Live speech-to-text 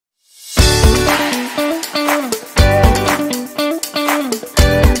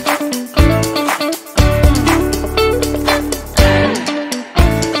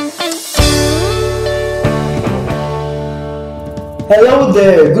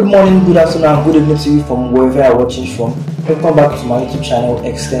Good morning, good afternoon, and good evening to you from wherever you are watching from. Welcome back to my YouTube channel,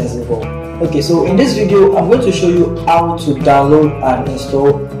 Extensive. Okay, so in this video, I'm going to show you how to download and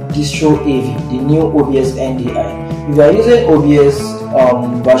install DistroAV, the new OBS NDI. If you are using OBS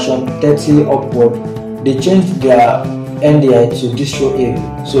version 30 upward, they changed their NDI to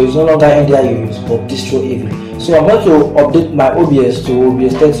DistroAV. So it's no longer NDI you use, but DistroAV. So I'm going to update my OBS to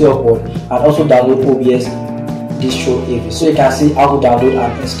OBS 30 upward and also download OBS DistroAV, so you can see how to download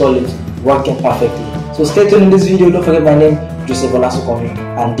and install it working perfectly. So stay tuned in this video. Don't forget my name, Joseph Olasukomi,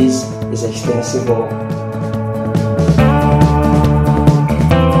 and this is Extensive.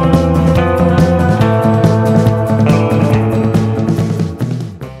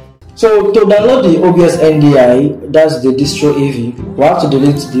 So to download the OBS NDI, that's the DistroAV, we have to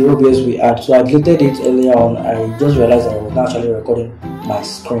delete the OBS we had. So I deleted it earlier on. I just realized I was not actually recording my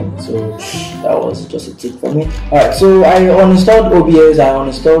screen, so that was just a tip for me. Alright, so I uninstalled OBS, I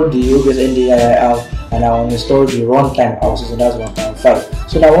uninstalled the OBS NDI I have, and I uninstalled the runtime I was using, that's 1.5.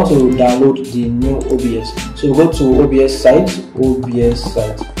 So now I want to download the new OBS. So we go to OBS site.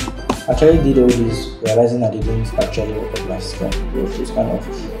 Actually did all this realizing I didn't actually open my screen. It's kind of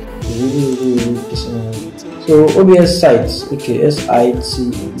really pissing. So OBS site, okay, SITE,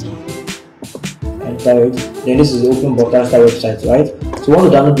 enter it. Then this is the Open Broadcaster website, right? So we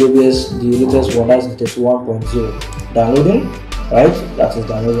want to download the OBS, the latest one, that's the 31.0. Downloading, right? That is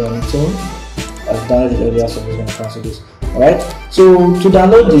downloading on its own. I've downloaded it earlier, so I'm just going to cancel this. Alright, so to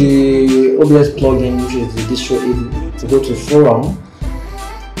download the OBS plugin, which is the DistroAV, we go to Forum,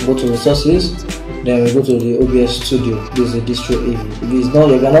 go to Resources, then we go to the OBS Studio. This is the DistroAV. If it's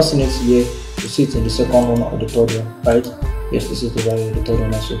not, if you're not seeing it here, you see it in the second one or the third one, right? Yes, this is the third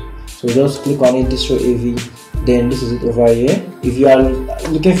one also. So just click on it, DistroAV. Then this is it over here. If you are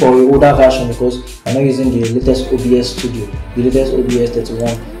looking for an older version, because I'm not using the latest OBS Studio, the latest OBS 31,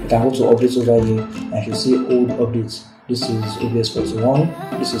 you can go to updates over here and you see old updates. This is OBS 41.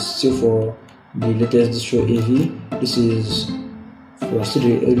 This is still for the latest DistroAV. This is for still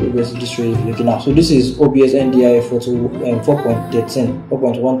the OBS DistroAV. Okay, now so this is OBS NDI 4.13,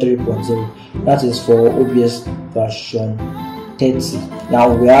 4.13.0. That is for OBS version 30.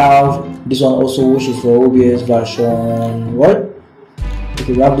 Now we have this one also, which is for OBS version what?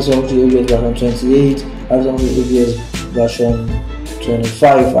 Okay, we have this one which is OBS version 28, this one which is OBS version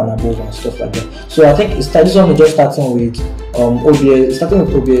 25 and above and stuff like that. So I think this one is just starting with OBS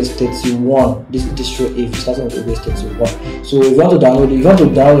 31. This DistroAV starting with OBS 31. So if you want to download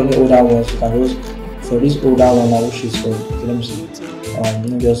any older ones, you can just, for this older one now, which is for, okay, let me see. Let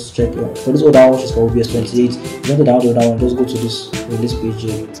me just check for this older one, which is for OBS 28. If you want to download that one, just go to this release page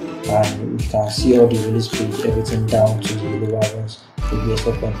here, and you can see all the release page, everything down to the lower ones. OBS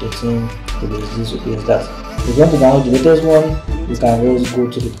 4.13, OBS this, OBS that. If you want to download the latest one, you can just go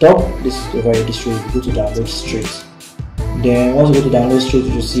to the top. This is over here, DistroAV. Go to download straight. Then once you go to download straight,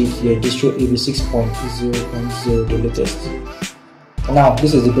 you see it here, DistroAV 6.0.0, the latest. Now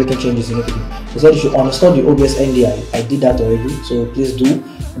this is the breaking changes you need to do. They said you should uninstall the OBS NDI. I did that already, so please do.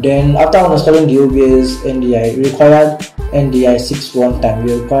 Then after uninstalling the OBS NDI, you required NDI 6 runtime.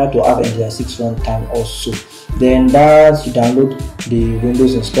 You're required to have NDI 6 runtime also. Then that you download the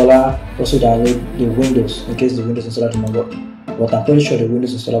Windows installer. Also download the Windows in case the Windows installer doesn't work. But I'm pretty sure the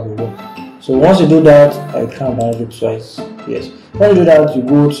Windows installer will work. So once you do that, I can't download it twice. Yes. Once you do that, you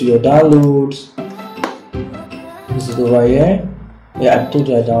go to your downloads. This is over here. Yeah, I told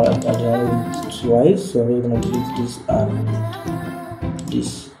you I downloaded it twice, so we're gonna delete this and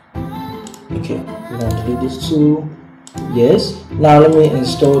this. Okay, we're gonna delete this too. Yes. Now let me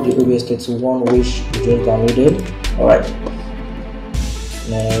install the OBS 31, which we just downloaded. Alright.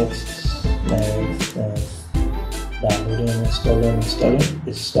 Next. Downloading,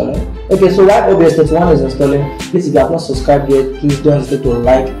 installing. Okay, so while OBS 31 is installing, please, if you have not subscribed yet, please don't hesitate to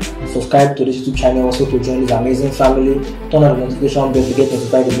like and subscribe to this YouTube channel, also to join this amazing family. Turn on the notification bell to get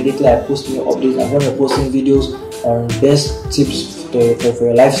notified immediately I post new updates. I'm going to be posting videos on best tips for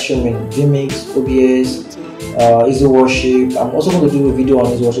your live streaming, vMix, OBS, Easy Worship. I'm also going to do a video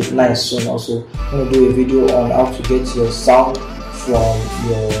on Easy Worship 9 soon. Also, I'm going to do a video on how to get your sound from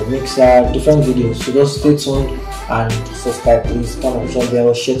your mixer, different videos. So just stay tuned and subscribe, please. Turn on the notification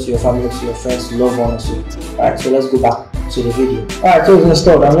bell, share to your family, to your friends, to loved ones. Alright, so let's go back to the video. Alright, so it's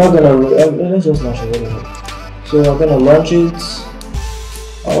installed. I'm not gonna let's just launch it. So I'm gonna launch it.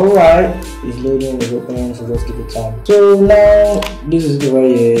 Alright, it's loading, it's opening, so just give it time. So now this is the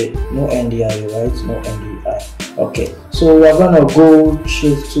way no NDI, right? No NDI. Okay, so we're gonna go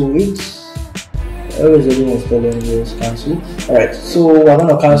straight to it. Always installing this cancel. Alright, so we're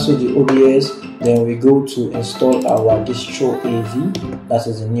gonna cancel the OBS Then we go to install our DistroAV, that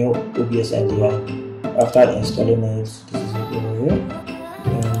is the new OBS NDI. After installing it, this is it over here.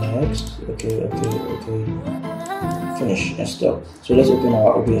 And next, okay, finish, install. So let's open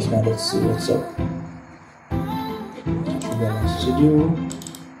our OBS now. Let's see what's up. Studio.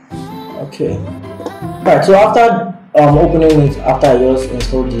 Okay. Right. So after opening it, after I just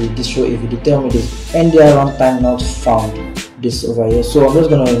installed the DistroAV, they tell me this NDI runtime not found. This over here. So I'm just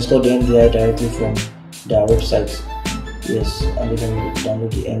gonna install the NDI directly from their website. Yes, I'm just gonna download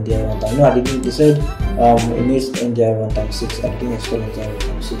the NDI runtime. No, I didn't. They said it needs NDI runtime 6. I didn't install NDI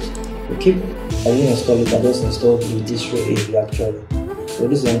runtime 6. Okay, I didn't install it. I just installed the DistroAV actually. So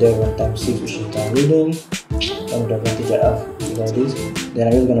this is NDI runtime 6, which is downloading. Some of the advantage I have about this. Then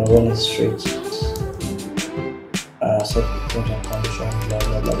I'm just gonna run it straight. Set terms and conditions. Blah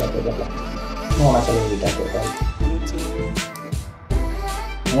blah blah blah blah blah. No one actually read that right.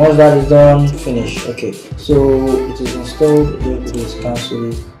 Once that is done, finish. Okay, so it is installed. Just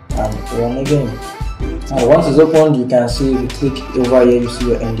cancel it and run again. Now once it's opened, you can see, if you click over here, you see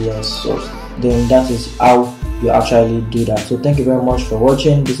your NDI source. Then that is how you actually do that. So thank you very much for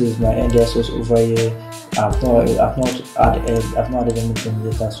watching. This is my NDI source over here. I've not added anything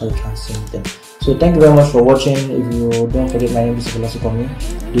yet, that's why you can't see anything. So thank you very much for watching. If you don't forget, my name is Velasco.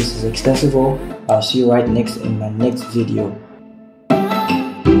 This is Extensivo. I'll see you right next in my next video.